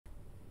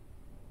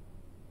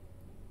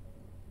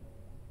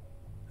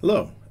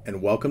Hello,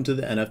 and welcome to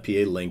the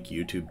NFPA LiNK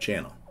YouTube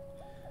channel.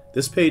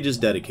 This page is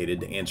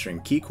dedicated to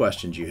answering key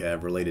questions you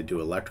have related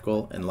to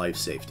electrical and life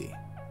safety.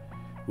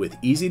 With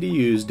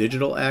easy-to-use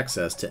digital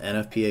access to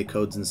NFPA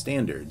codes and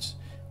standards,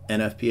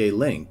 NFPA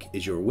LiNK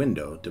is your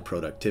window to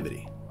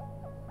productivity.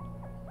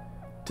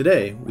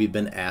 Today, we've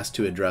been asked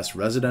to address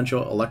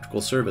residential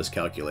electrical service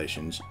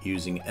calculations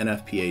using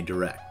NFPA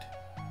DiRECT.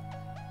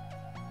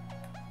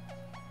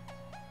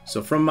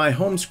 So from my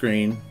home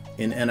screen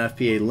in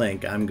NFPA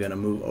LiNK, I'm going to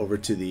move over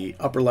to the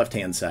upper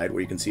left-hand side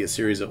where you can see a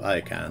series of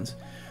icons.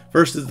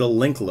 First is the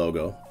LiNK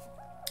logo,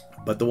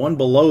 but the one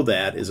below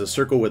that is a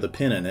circle with a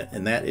pin in it,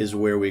 and that is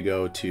where we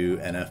go to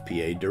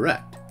NFPA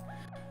DiRECT.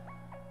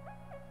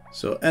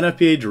 So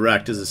NFPA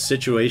DiRECT is a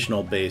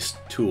situational-based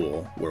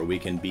tool where we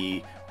can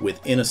be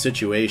within a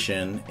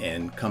situation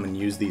and come and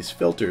use these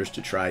filters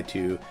to try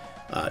to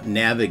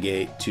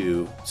navigate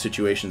to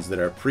situations that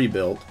are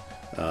pre-built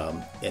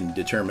and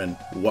determine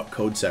what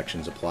code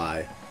sections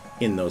apply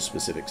in those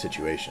specific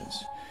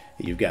situations.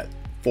 You've got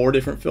 4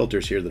 different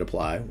filters here that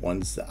apply.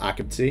 One's the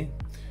occupancy,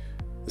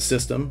 the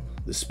system,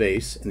 the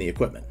space, and the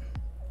equipment.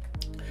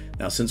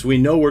 Now, since we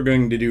know we're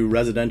going to do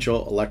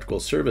residential electrical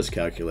service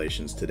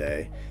calculations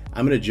today,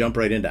 I'm going to jump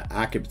right into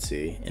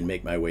occupancy and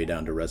make my way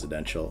down to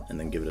residential and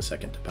then give it a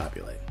second to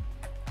populate.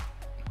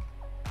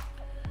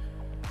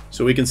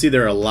 So we can see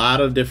there are a lot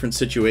of different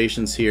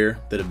situations here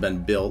that have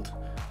been built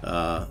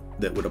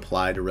that would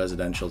apply to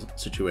residential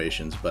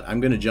situations, but I'm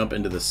going to jump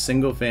into the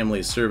single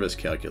family service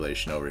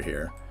calculation over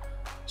here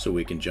so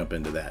we can jump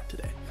into that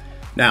today.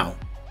 Now,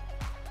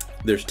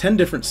 there's 10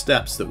 different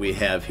steps that we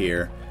have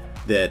here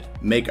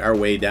that make our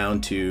way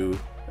down to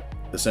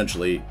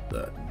essentially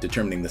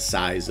determining the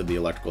size of the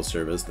electrical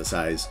service, the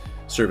size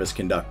service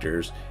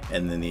conductors,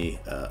 and then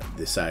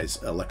the size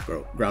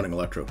grounding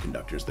electrode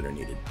conductors that are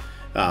needed.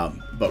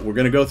 But we're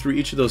going to go through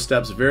each of those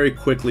steps very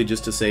quickly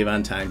just to save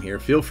on time here.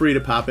 Feel free to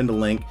pop into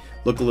LiNK,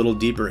 look a little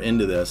deeper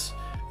into this,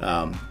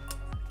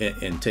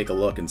 and take a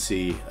look and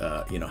see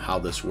how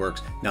this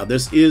works. Now,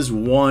 this is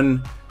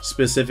one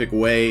specific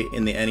way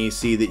in the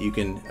NEC that you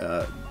can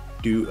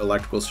do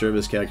electrical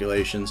service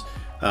calculations,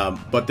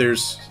 but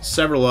there's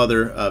several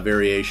other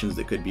variations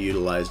that could be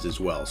utilized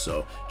as well.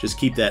 So just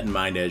keep that in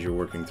mind as you're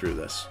working through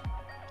this.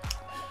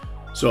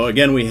 So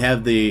again, we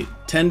have the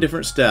 10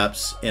 different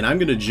steps, and I'm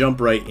going to jump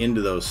right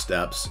into those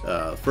steps.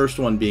 First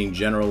one being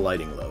general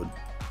lighting load.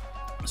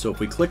 So if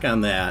we click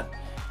on that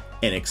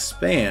and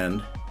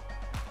expand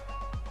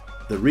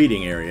the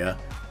reading area,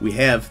 we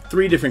have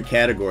 3 different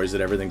categories that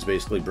everything's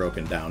basically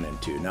broken down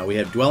into. Now we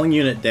have dwelling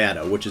unit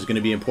data, which is going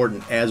to be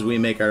important as we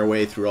make our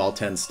way through all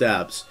 10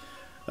 steps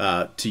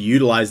to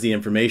utilize the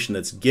information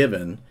that's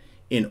given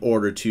in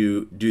order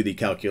to do the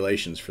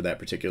calculations for that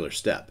particular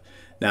step.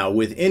 Now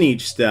within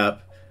each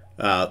step,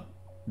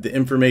 the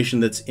information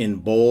that's in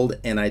bold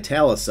and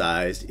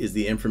italicized is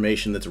the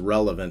information that's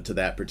relevant to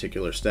that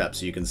particular step.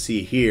 So you can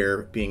see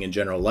here, being in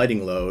general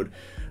lighting load,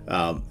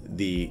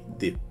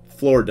 the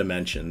floor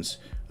dimensions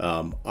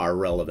are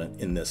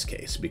relevant in this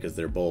case because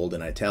they're bold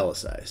and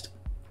italicized.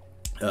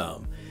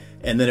 And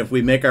then if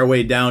we make our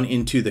way down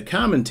into the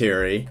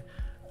commentary,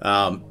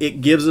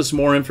 it gives us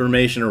more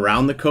information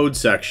around the code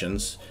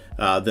sections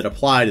that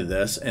apply to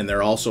this, and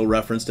they're also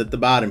referenced at the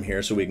bottom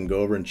here, so we can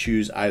go over and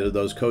choose either of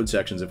those code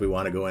sections if we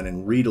want to go in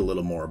and read a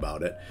little more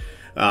about it.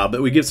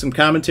 But we give some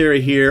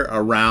commentary here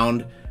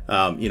around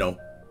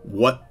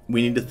what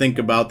we need to think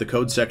about, the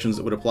code sections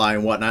that would apply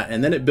and whatnot,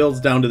 and then it builds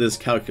down to this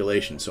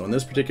calculation. So in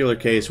this particular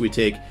case, we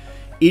take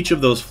each of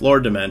those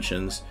floor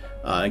dimensions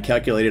and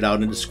calculate it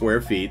out into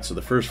square feet. So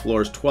the first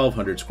floor is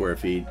 1,200 square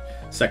feet,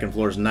 second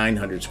floor is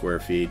 900 square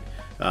feet,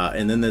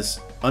 and then this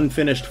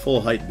unfinished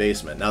full height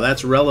basement. Now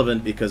that's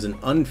relevant because an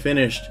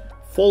unfinished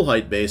full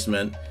height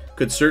basement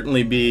could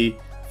certainly be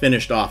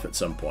finished off at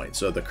some point.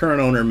 So the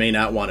current owner may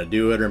not want to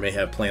do it or may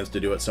have plans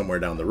to do it somewhere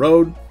down the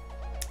road.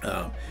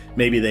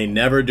 Maybe they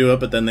never do it,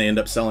 but then they end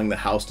up selling the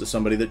house to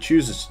somebody that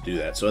chooses to do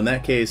that. So in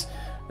that case,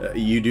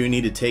 you do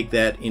need to take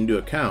that into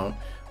account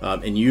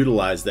and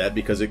utilize that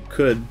because it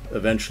could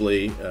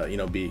eventually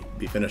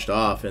be finished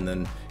off and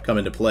then come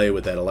into play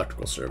with that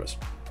electrical service.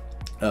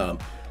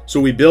 So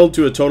we build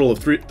to a total of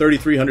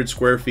 3,300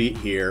 square feet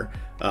here.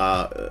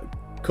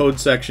 Code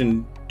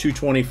section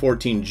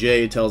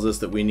 22014J tells us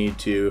that we need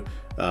to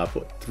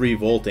put 3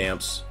 volt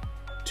amps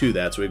to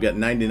that. So we've got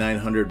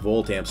 9,900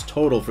 volt amps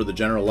total for the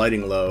general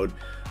lighting load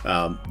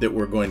that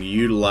we're going to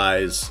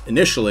utilize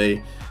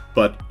initially.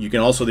 But you can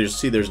also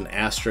see there's an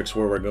asterisk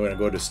where we're going to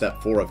go to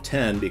step 4 of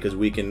 10 because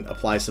we can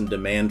apply some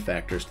demand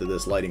factors to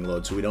this lighting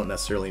load, so we don't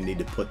necessarily need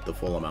to put the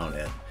full amount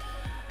in.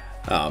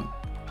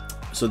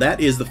 So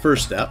that is the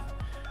first step.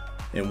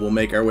 And we'll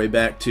make our way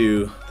back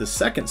to the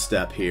second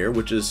step here,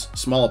 which is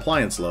small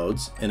appliance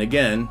loads. And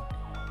again,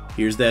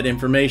 here's that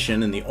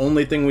information, and the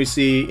only thing we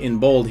see in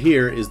bold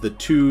here is the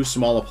 2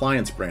 small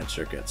appliance branch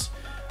circuits.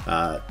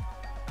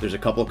 There's a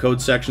couple of code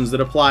sections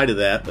that apply to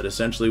that, but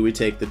essentially we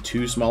take the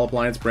 2 small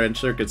appliance branch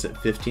circuits at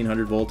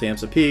 1,500 volt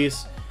amps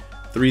apiece,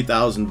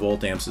 3,000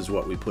 volt amps is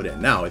what we put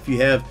in. Now, if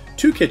you have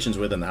 2 kitchens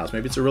within the house,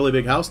 maybe it's a really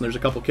big house and there's a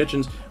couple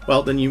kitchens,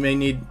 well, then you may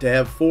need to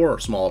have 4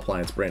 small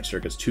appliance branch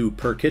circuits, 2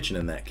 per kitchen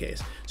in that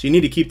case. So you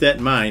need to keep that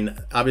in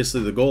mind.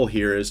 Obviously, the goal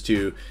here is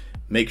to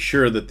make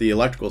sure that the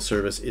electrical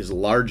service is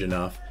large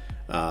enough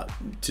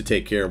to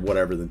take care of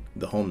whatever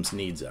the home's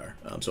needs are.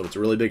 So if it's a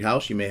really big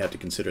house, you may have to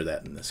consider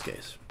that in this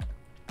case.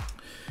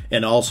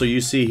 And also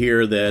you see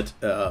here that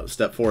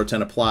step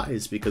 410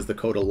 applies because the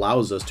code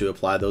allows us to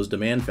apply those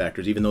demand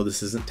factors. Even though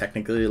this isn't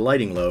technically a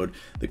lighting load,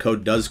 the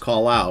code does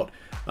call out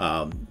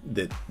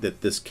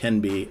that this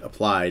can be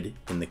applied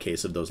in the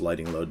case of those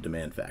lighting load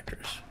demand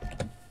factors.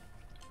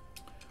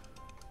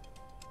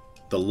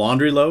 The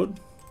laundry load.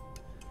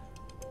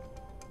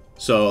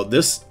 So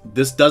this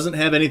doesn't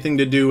have anything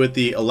to do with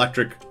the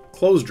electric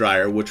clothes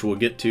dryer, which we'll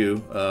get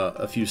to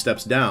a few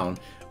steps down,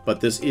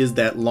 but this is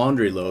that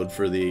laundry load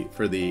for the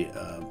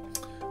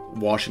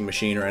washing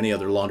machine or any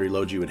other laundry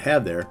load you would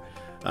have there.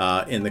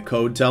 And the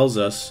code tells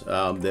us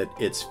that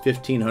it's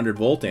 1500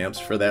 volt amps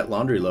for that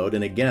laundry load,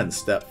 and again,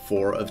 step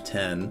 4 of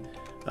 10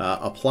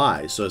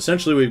 applies. So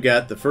essentially we've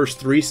got the first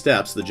 3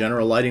 steps: the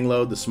general lighting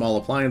load, the small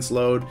appliance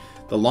load,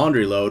 the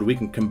laundry load. We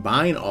can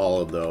combine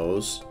all of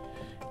those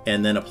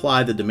and then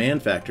apply the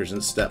demand factors in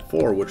step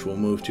 4, which we'll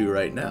move to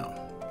right now.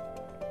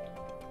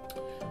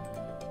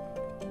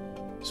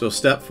 So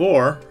step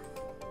 4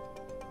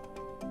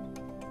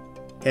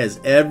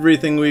 has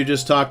everything we've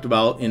just talked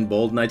about in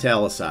bold and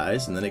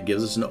italicized, and then it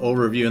gives us an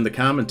overview in the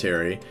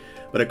commentary,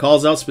 but it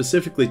calls out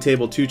specifically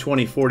table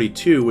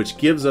 22042, which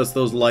gives us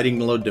those lighting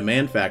load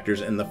demand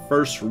factors, and the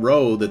first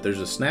row that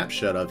there's a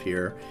snapshot of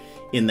here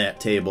in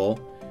that table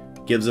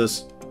gives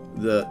us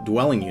the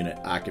dwelling unit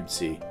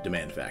occupancy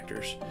demand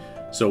factors.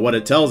 So what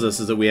it tells us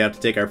is that we have to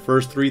take our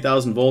first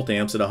 3,000 volt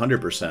amps at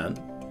 100%,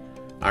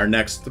 our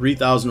next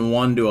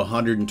 3,001 to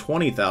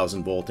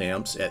 120,000 volt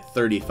amps at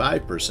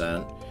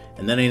 35%,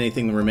 and then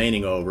anything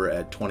remaining over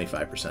at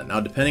 25%. Now,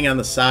 depending on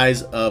the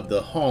size of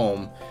the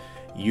home,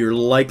 you're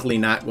likely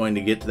not going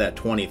to get to that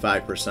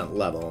 25%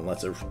 level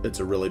unless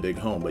it's a really big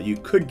home. But you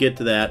could get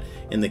to that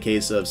in the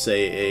case of,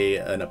 say,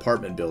 an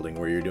apartment building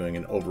where you're doing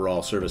an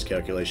overall service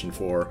calculation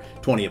for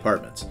 20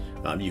 apartments.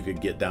 You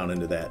could get down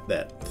into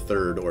that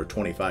third or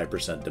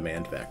 25%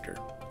 demand factor.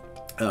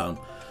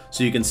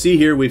 So you can see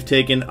here we've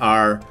taken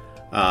our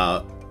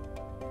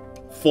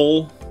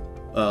full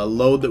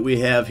load that we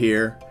have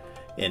here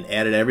and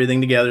added everything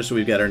together. So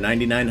we've got our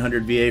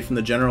 9,900 VA from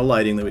the general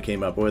lighting that we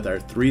came up with, our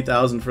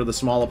 3,000 for the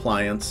small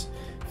appliance,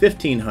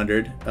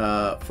 1,500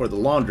 for the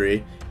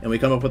laundry, and we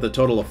come up with a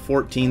total of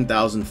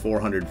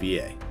 14,400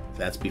 VA.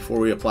 That's before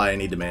we apply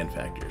any demand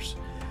factors.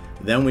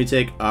 Then we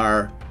take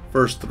our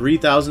first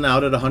 3,000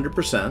 out at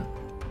 100%,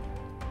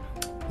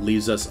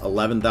 leaves us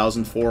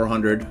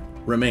 11,400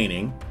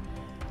 remaining,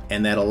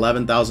 and that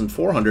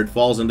 11,400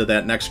 falls into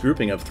that next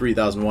grouping of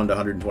 3,001 to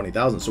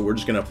 120,000. So we're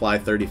just going to apply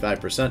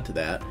 35% to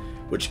that,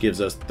 which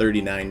gives us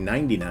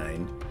 3990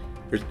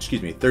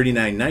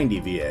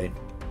 VA,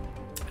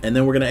 and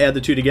then we're going to add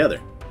the two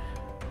together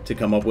to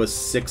come up with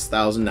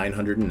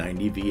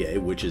 6,990 VA,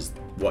 which is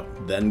what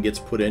then gets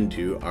put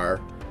into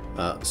our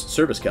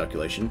service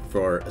calculation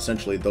for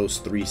essentially those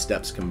 3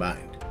 steps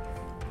combined.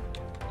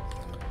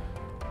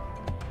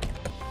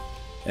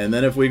 And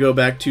then if we go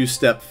back to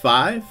step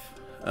 5,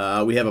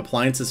 we have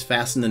appliances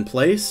fastened in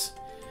place.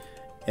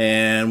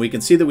 And we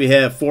can see that we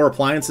have 4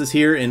 appliances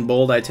here in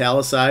bold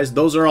italicized.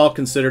 Those are all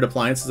considered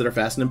appliances that are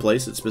fastened in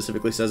place. It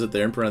specifically says it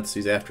there in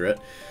parentheses after it.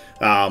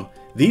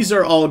 These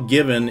are all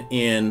given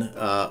in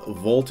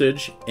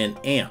voltage and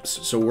amps.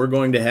 So we're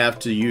going to have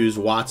to use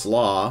Watt's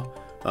law,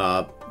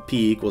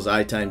 P equals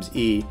I times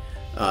E,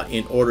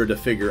 in order to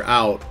figure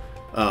out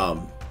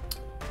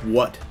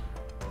what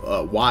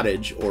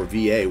wattage or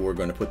VA we're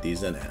going to put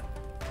these in at.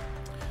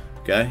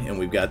 Okay, and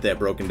we've got that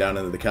broken down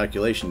into the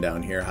calculation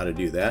down here, how to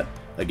do that.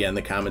 Again,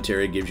 the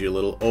commentary gives you a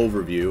little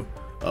overview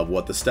of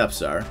what the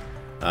steps are.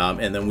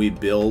 And then we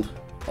build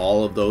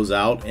all of those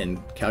out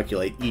and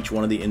calculate each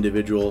one of the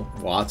individual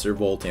watts or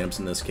volt amps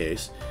in this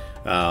case.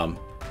 Add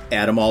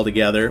them all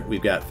together,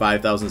 we've got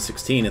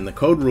 5,016, and the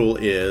code rule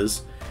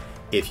is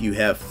if you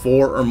have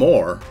 4 or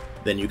more,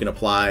 then you can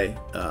apply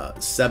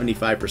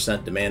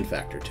 75% demand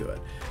factor to it.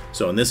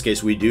 So in this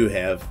case, we do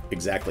have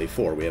exactly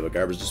 4. We have a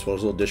garbage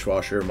disposal,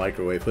 dishwasher,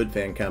 microwave, hood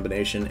fan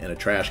combination, and a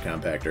trash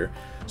compactor.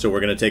 So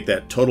we're going to take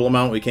that total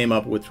amount we came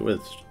up with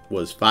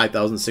was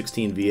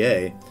 5,016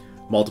 VA,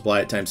 multiply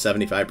it times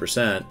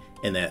 75%,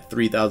 and that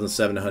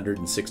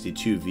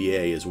 3,762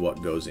 VA is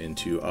what goes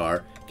into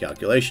our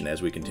calculation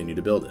as we continue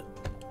to build it.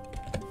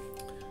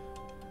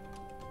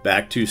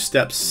 Back to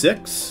step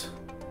 6.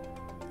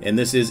 And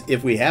this is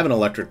if we have an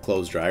electric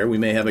clothes dryer. We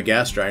may have a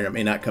gas dryer, it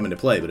may not come into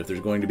play, but if there's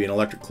going to be an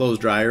electric clothes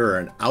dryer or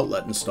an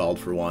outlet installed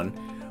for one,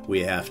 we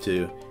have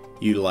to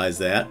utilize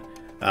that.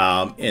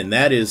 And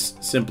that is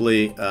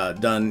simply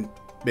done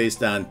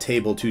based on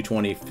table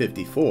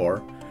 22054,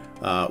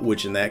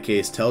 which in that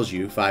case tells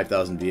you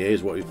 5,000 VA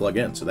is what we plug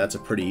in. So that's a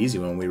pretty easy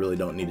one. We really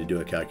don't need to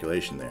do a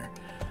calculation there.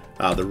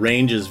 The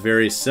range is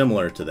very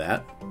similar to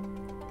that.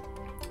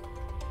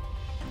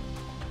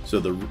 So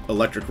the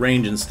electric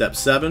range in step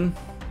 7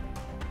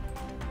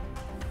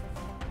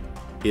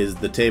 is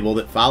the table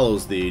that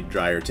follows the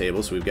dryer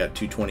table. So we've got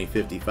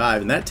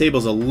 220/55, and that table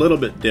is a little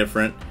bit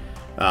different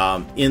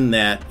in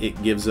that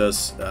it gives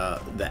us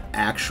the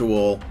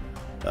actual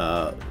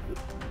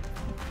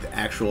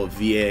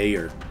VA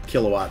or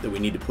kilowatt that we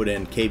need to put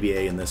in,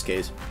 kVA in this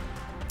case,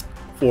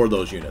 for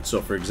those units. So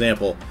for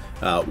example,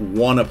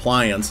 one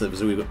appliance,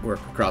 as we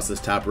work across this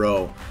top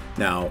row,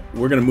 now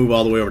we're going to move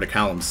all the way over to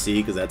column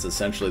C because that's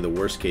essentially the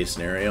worst case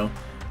scenario.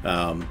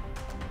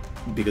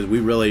 Because we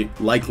really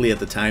likely at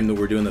the time that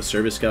we're doing the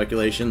service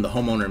calculation, the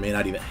homeowner may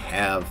not even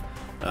have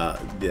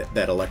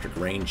that electric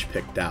range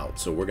picked out.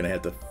 So we're going to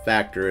have to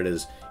factor it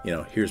as, you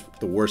know, here's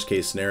the worst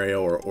case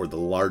scenario, or the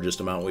largest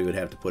amount we would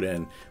have to put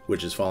in,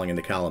 which is falling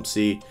into column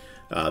C.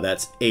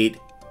 That's 8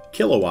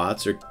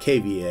 kilowatts or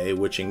kVA,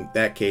 which in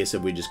that case,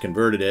 if we just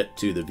converted it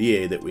to the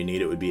VA that we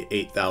need, it would be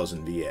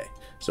 8,000 VA.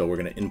 So we're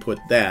going to input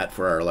that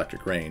for our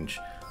electric range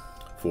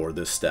for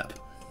this step.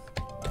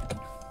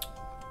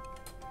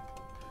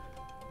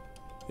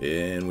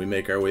 And we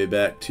make our way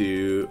back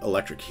to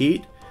electric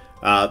heat.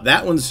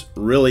 That one's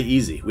really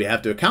easy. We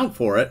have to account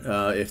for it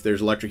if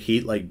there's electric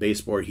heat like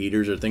baseboard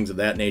heaters or things of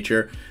that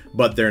nature,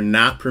 but they're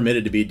not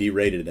permitted to be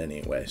derated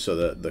anyway.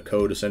 So the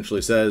code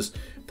essentially says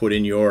put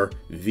in your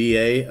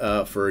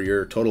VA for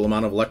your total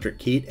amount of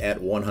electric heat at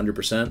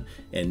 100%,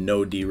 and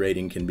no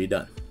derating can be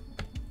done.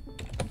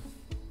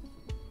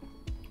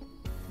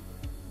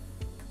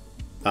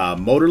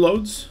 Motor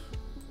loads.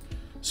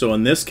 So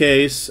in this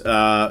case,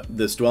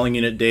 this dwelling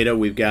unit data,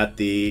 we've got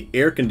the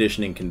air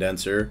conditioning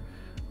condenser,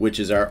 which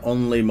is our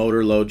only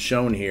motor load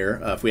shown here.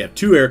 If we have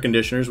 2 air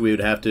conditioners, we would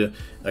have to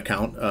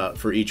account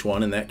for each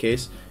one in that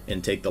case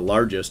and take the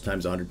largest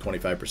times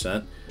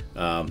 125%,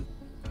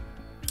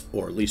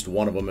 or at least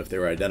one of them if they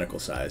were identical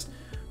sized.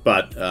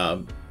 But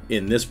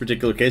in this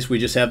particular case, we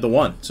just have the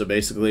one. So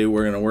basically,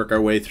 we're going to work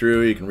our way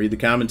through. You can read the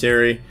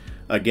commentary.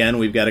 Again,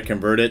 we've got to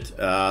convert it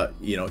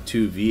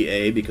to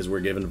VA because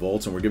we're given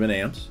volts and we're given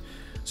amps.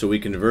 So we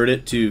convert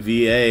it to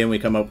VA and we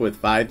come up with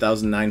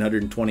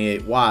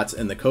 5,928 watts,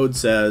 and the code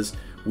says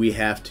we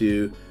have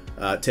to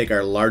take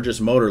our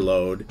largest motor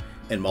load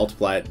and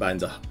multiply it by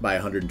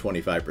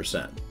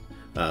 125%.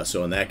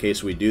 So in that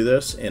case, we do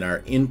this, and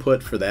our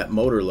input for that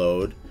motor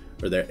load,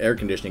 or the air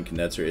conditioning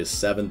condenser, is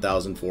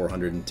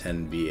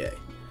 7,410 VA.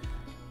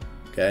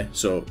 Okay,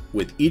 so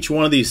with each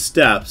one of these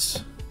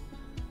steps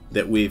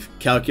that we've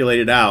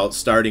calculated out,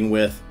 starting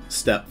with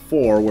step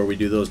 4 where we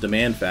do those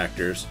demand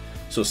factors,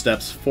 so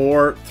steps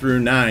 4 through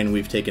 9,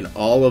 we've taken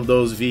all of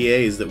those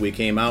VAs that we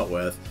came out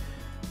with,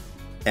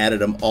 added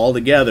them all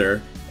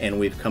together, and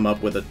we've come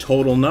up with a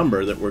total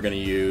number that we're going to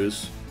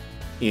use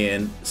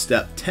in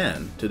step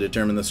 10 to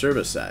determine the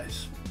service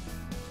size.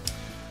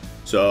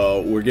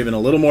 So we're given a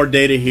little more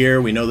data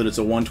here. We know that it's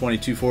a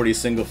 120/240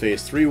 single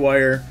phase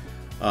 3-wire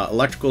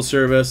electrical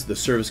service. The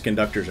service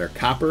conductors are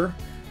copper,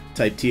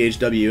 type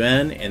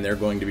THWN, and they're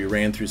going to be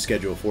ran through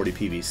schedule 40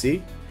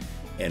 PVC.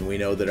 And we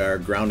know that our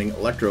grounding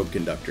electrode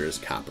conductor is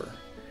copper.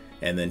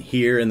 And then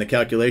here in the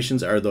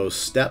calculations are those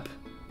step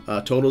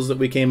totals that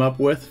we came up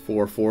with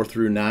for 4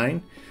 through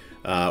 9.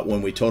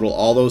 When we total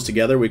all those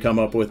together, we come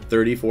up with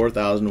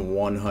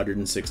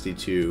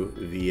 34,162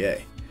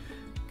 VA.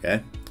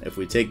 Okay, if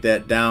we take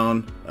that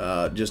down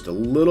just a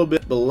little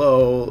bit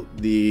below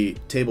the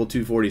table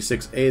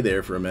 246A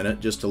there for a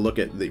minute, just to look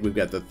at we've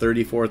got the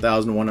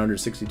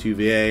 34,162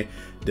 VA,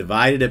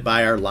 divided it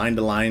by our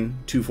line-to-line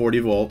 240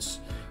 volts,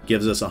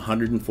 gives us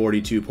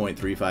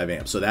 142.35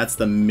 amps. So that's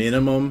the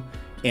minimum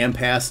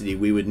ampacity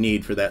we would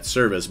need for that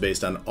service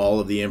based on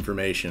all of the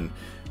information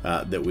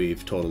that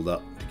we've totaled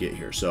up to get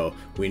here. So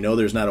we know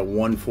there's not a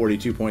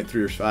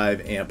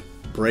 142.35 amp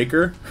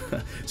breaker.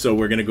 So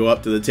we're going to go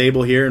up to the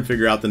table here and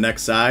figure out the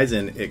next size,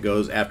 and it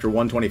goes after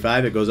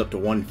 125, it goes up to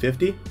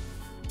 150.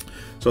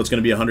 So it's going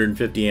to be a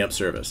 150 amp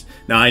service.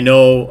 Now I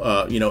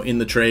know, in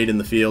the trade, in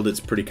the field,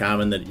 it's pretty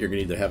common that you're going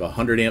to either have a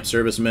 100 amp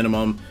service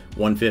minimum,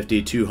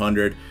 150,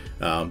 200.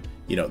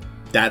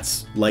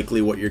 That's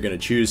likely what you're going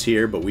to choose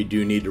here, but we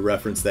do need to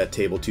reference that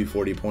table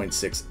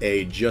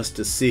 240.6A just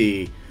to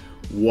see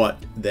what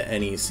the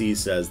NEC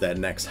says that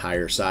next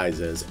higher size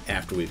is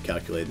after we've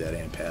calculated that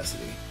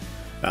ampacity.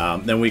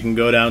 Then we can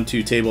go down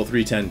to table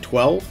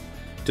 310.12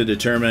 to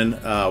determine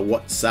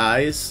what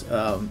size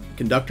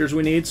conductors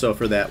we need. So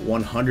for that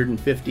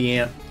 150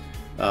 amp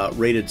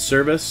rated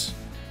service,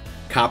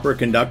 copper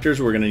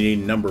conductors, we're going to need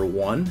number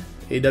 1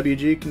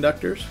 AWG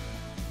conductors.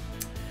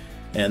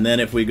 And then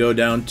if we go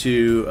down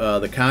to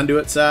the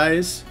conduit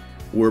size,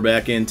 we're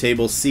back in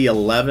table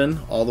C11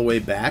 all the way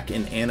back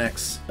in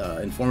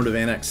informative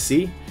annex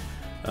C.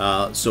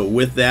 So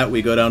with that,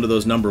 we go down to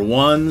those number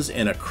 1s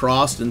and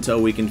across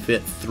until we can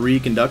fit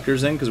 3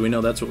 conductors in, because we know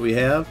that's what we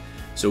have.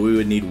 So we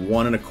would need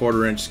 1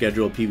 1/4 inch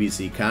scheduled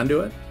PVC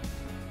conduit.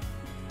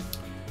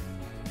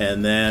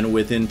 And then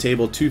within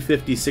table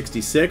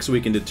 250.66,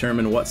 we can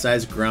determine what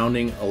size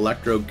grounding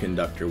electrode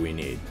conductor we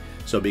need.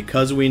 So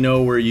because we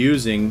know we're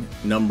using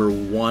number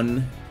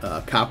 1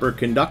 copper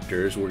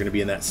conductors, we're going to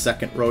be in that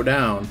second row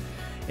down,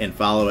 and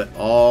follow it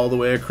all the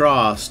way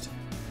across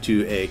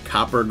to a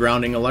copper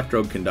grounding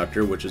electrode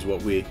conductor, which is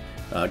what we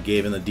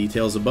gave in the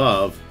details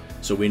above.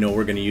 So we know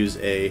we're going to use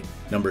a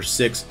number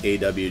 6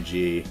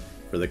 AWG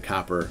for the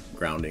copper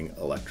grounding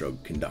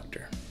electrode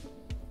conductor.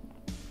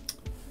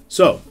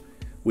 So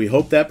we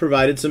hope that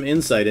provided some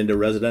insight into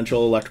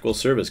residential electrical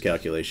service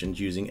calculations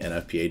using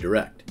NFPA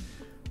DiRECT.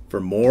 For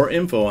more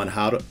info on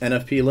how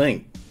NFPA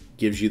LiNK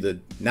gives you the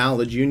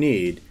knowledge you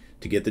need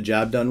to get the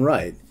job done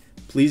right,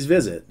 please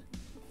visit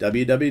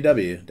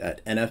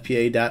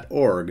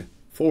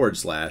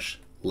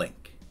www.nfpa.org/link.